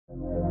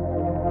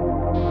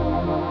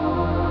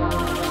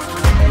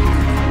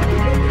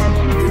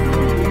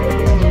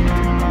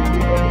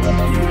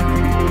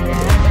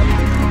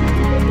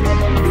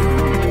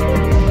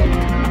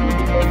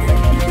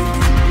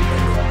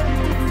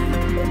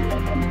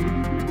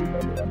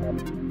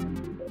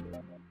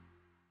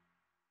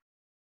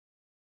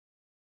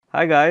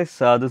Hi guys,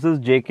 this is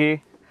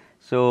JK.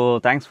 So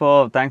thanks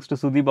to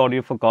Sudeep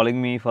Audio for calling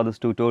me for this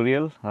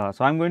tutorial.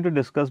 So I'm going to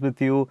discuss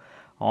with you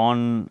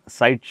on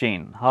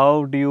sidechain.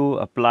 How do you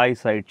apply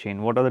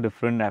sidechain? What are the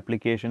different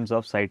applications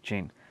of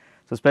sidechain?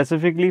 So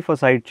specifically for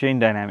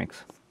sidechain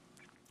dynamics.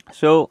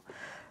 So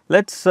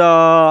let's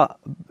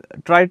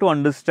try to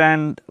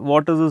understand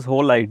what is this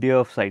whole idea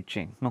of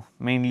sidechain. No,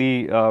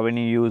 mainly when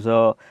you use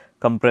a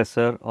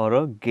compressor or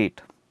a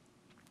gate.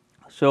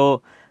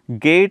 So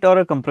gate or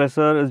a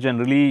compressor is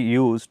generally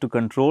used to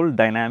control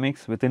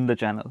dynamics within the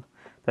channel.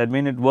 That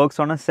means it works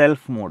on a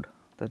self mode.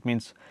 That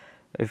means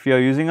if you are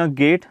using a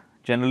gate,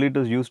 generally it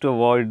is used to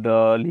avoid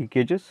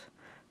leakages,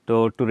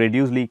 to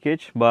reduce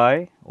leakage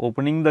by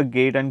opening the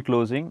gate and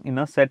closing in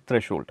a set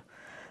threshold.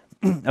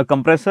 A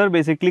compressor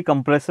basically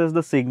compresses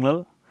the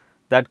signal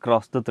that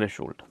cross the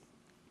threshold.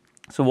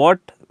 So what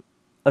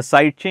a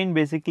sidechain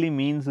basically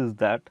means is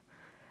that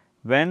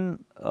when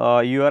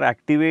you are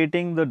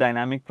activating the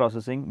dynamic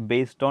processing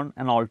based on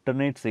an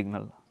alternate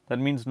signal, that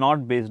means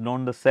not based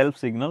on the self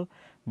signal,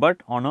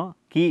 but on a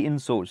key in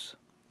source.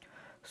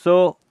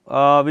 So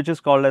which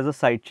is called as a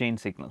sidechain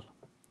signal.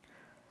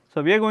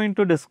 So we are going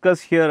to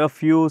discuss here a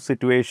few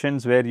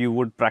situations where you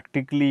would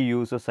practically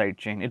use a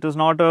sidechain. It is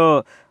not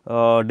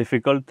a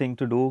difficult thing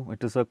to do.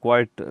 It is a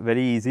quite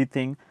very easy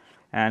thing,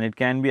 and it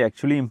can be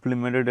actually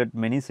implemented at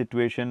many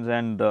situations,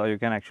 and you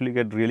can actually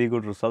get really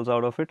good results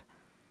out of it.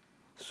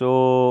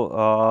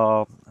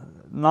 So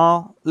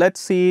now let's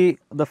see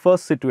the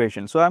first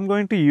situation. So I am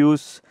going to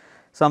use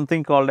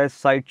something called as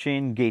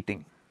sidechain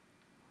gating.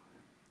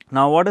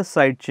 Now what is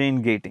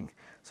sidechain gating?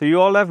 So you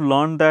all have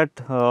learned that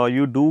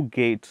you do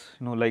gates,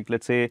 like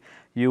let's say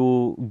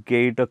you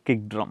gate a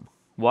kick drum.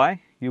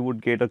 Why you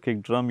would gate a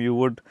kick drum? You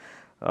would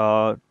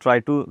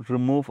try to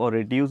remove or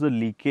reduce the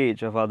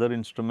leakage of other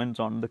instruments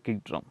on the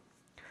kick drum.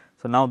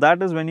 So now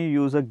that is when you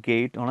use a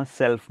gate on a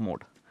self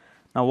mode.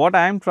 Now what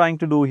I am trying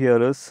to do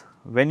here is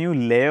when you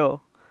layer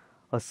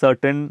a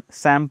certain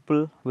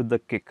sample with the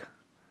kick,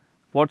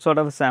 what sort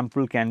of a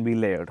sample can be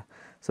layered?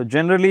 So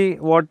generally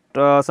what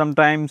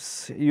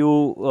sometimes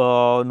you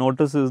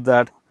notice is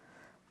that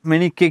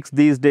many kicks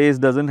these days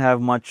doesn't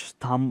have much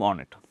thumb on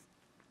it.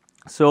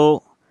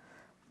 So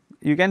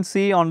you can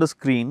see on the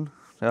screen,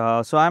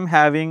 so I am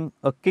having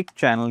a kick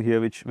channel here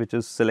which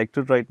is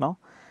selected right now,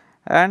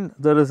 and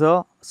there is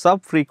a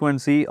sub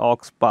frequency aux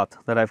path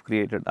that I have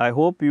created. I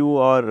hope you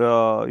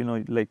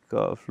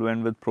are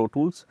fluent with Pro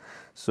Tools.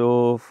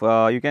 So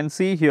you can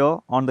see here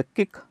on the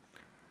kick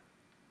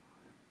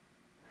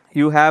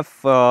you have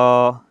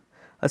a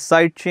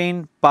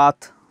sidechain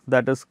path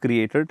that is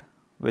created,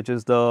 which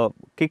is the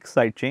kick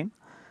sidechain,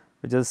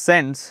 which is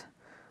sense,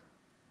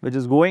 which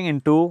is going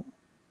into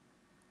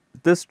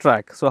this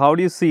track. So how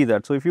do you see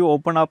that? So if you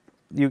open up,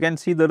 you can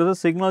see there is a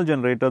signal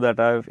generator that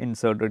I have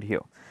inserted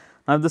here.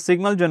 Now the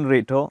signal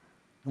generator,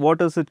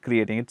 what is it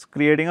creating? It is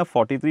creating a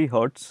 43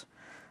 hertz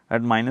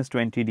at minus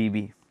 20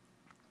 dB.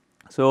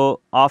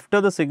 So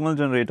after the signal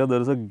generator, there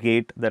is a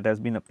gate that has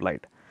been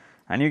applied,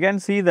 and you can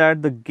see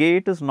that the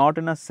gate is not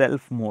in a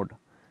self mode,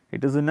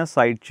 it is in a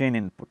sidechain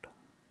input.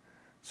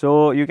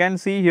 So you can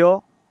see here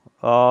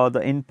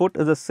the input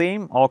is the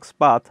same aux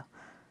path,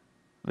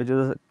 which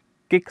is a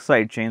kick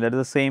sidechain, that is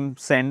the same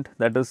send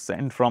that is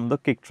sent from the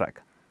kick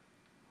track.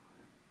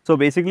 So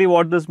basically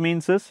what this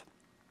means is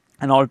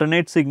an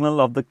alternate signal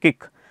of the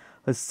kick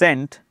is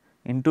sent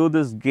into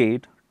this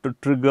gate to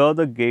trigger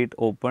the gate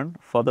open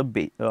for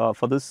the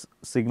for this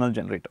signal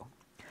generator.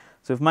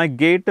 So if my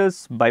gate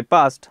is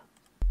bypassed,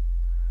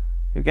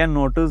 you can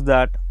notice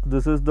that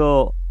this is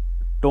the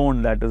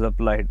tone that is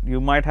applied.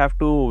 You might have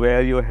to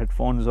wear your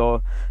headphones,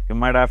 or you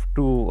might have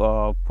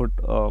to put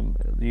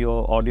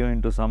your audio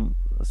into some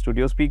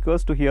studio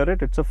speakers to hear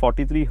it. It's a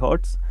 43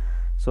 hertz,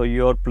 so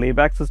your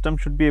playback system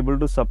should be able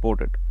to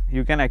support it.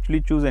 You can actually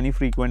choose any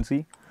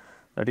frequency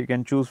that you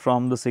can choose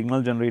from the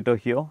signal generator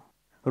here.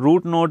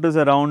 Root note is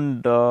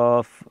around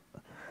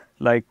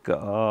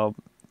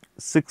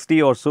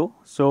 60 or so.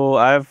 So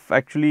I have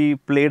actually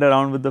played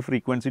around with the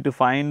frequency to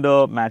find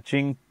a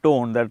matching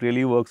tone that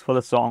really works for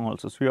the song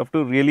also. So you have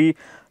to really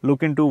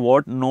look into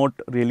what note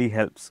really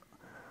helps.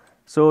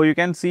 So you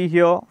can see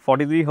here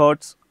 43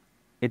 hertz,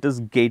 it is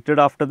gated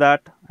after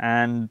that,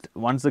 and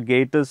once the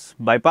gate is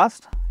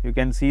bypassed, you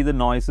can see the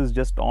noise is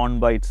just on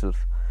by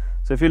itself.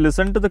 So if you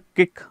listen to the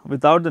kick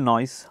without the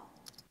noise,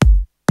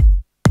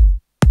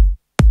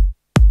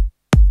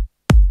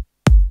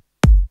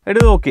 it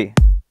is okay.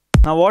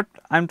 Now what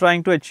I am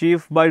trying to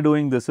achieve by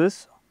doing this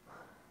is,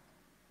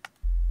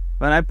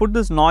 when I put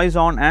this noise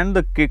on and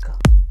the kick,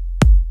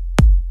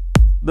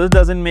 this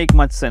doesn't make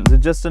much sense.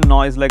 It's just a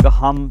noise like a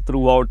hum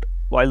throughout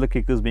while the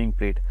kick is being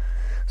played.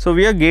 So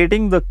we are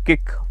gating the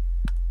kick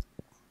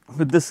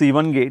with the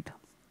C1 gate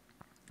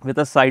with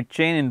a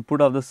sidechain input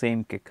of the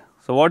same kick.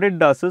 So what it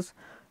does is,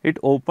 it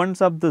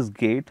opens up this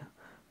gate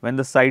when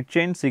the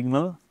sidechain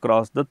signal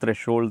cross the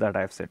threshold that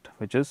I have set,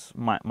 which is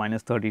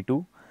minus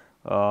 32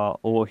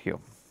 over here.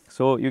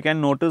 So you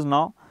can notice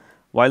now,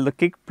 while the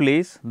kick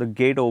plays, the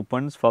gate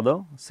opens for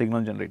the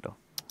signal generator.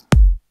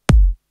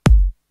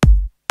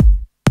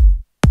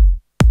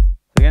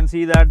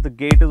 see that the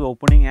gate is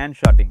opening and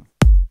shutting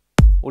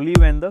only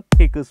when the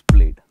kick is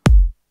played.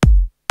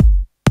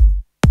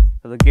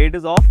 So the gate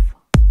is off,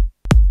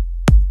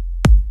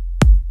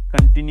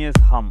 continuous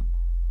hum.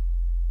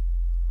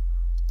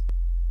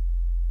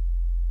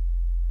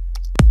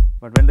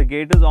 But when the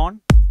gate is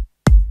on,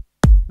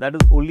 that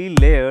is only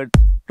layered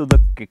to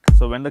the kick.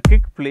 So when the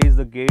kick plays,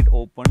 the gate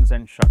opens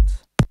and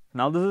shuts.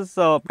 Now this is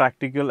a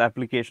practical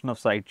application of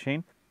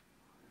sidechain.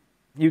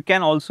 You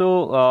can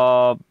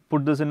also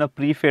put this in a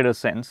pre-fader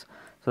sense.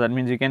 So that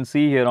means you can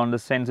see here on the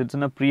sense it's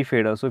in a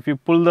pre-fader. So if you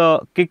pull the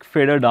kick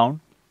fader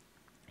down,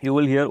 you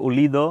will hear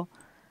only the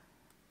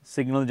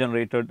signal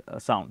generated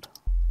sound.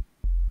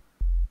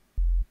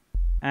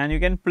 And you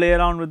can play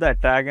around with the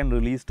attack and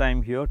release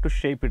time here to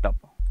shape it up.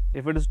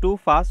 If it is too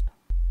fast,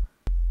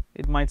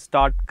 it might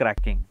start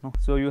cracking.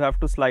 So you have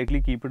to slightly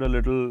keep it a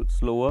little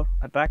slower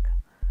attack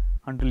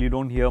until you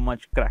don't hear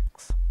much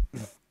cracks.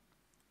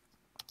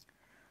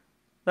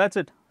 That's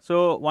it.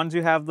 So once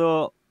you have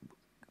the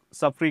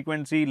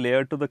sub-frequency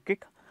layered to the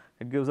kick,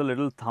 it gives a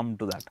little thumb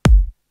to that.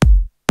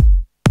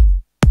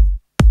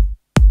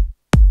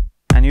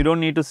 And you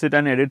don't need to sit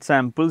and edit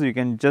samples, you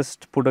can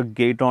just put a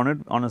gate on it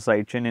on a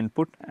sidechain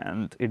input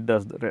and it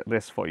does the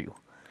rest for you.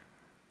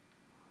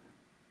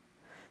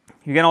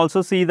 You can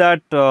also see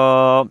that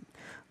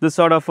this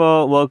sort of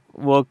a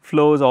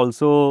workflow is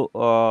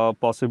also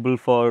possible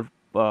for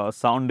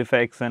sound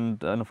effects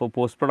and for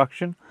post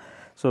production.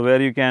 So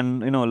where you can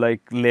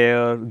like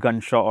layer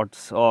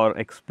gunshots or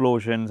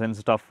explosions and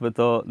stuff with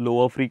a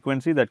lower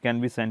frequency that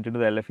can be sent into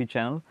the LFE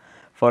channel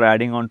for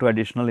adding on to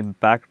additional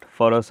impact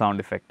for a sound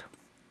effect.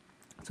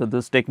 So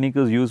this technique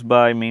is used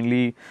by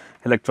mainly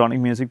electronic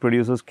music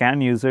producers can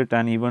use it,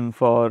 and even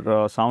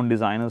for sound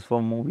designers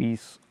for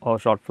movies or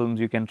short films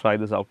you can try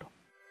this out.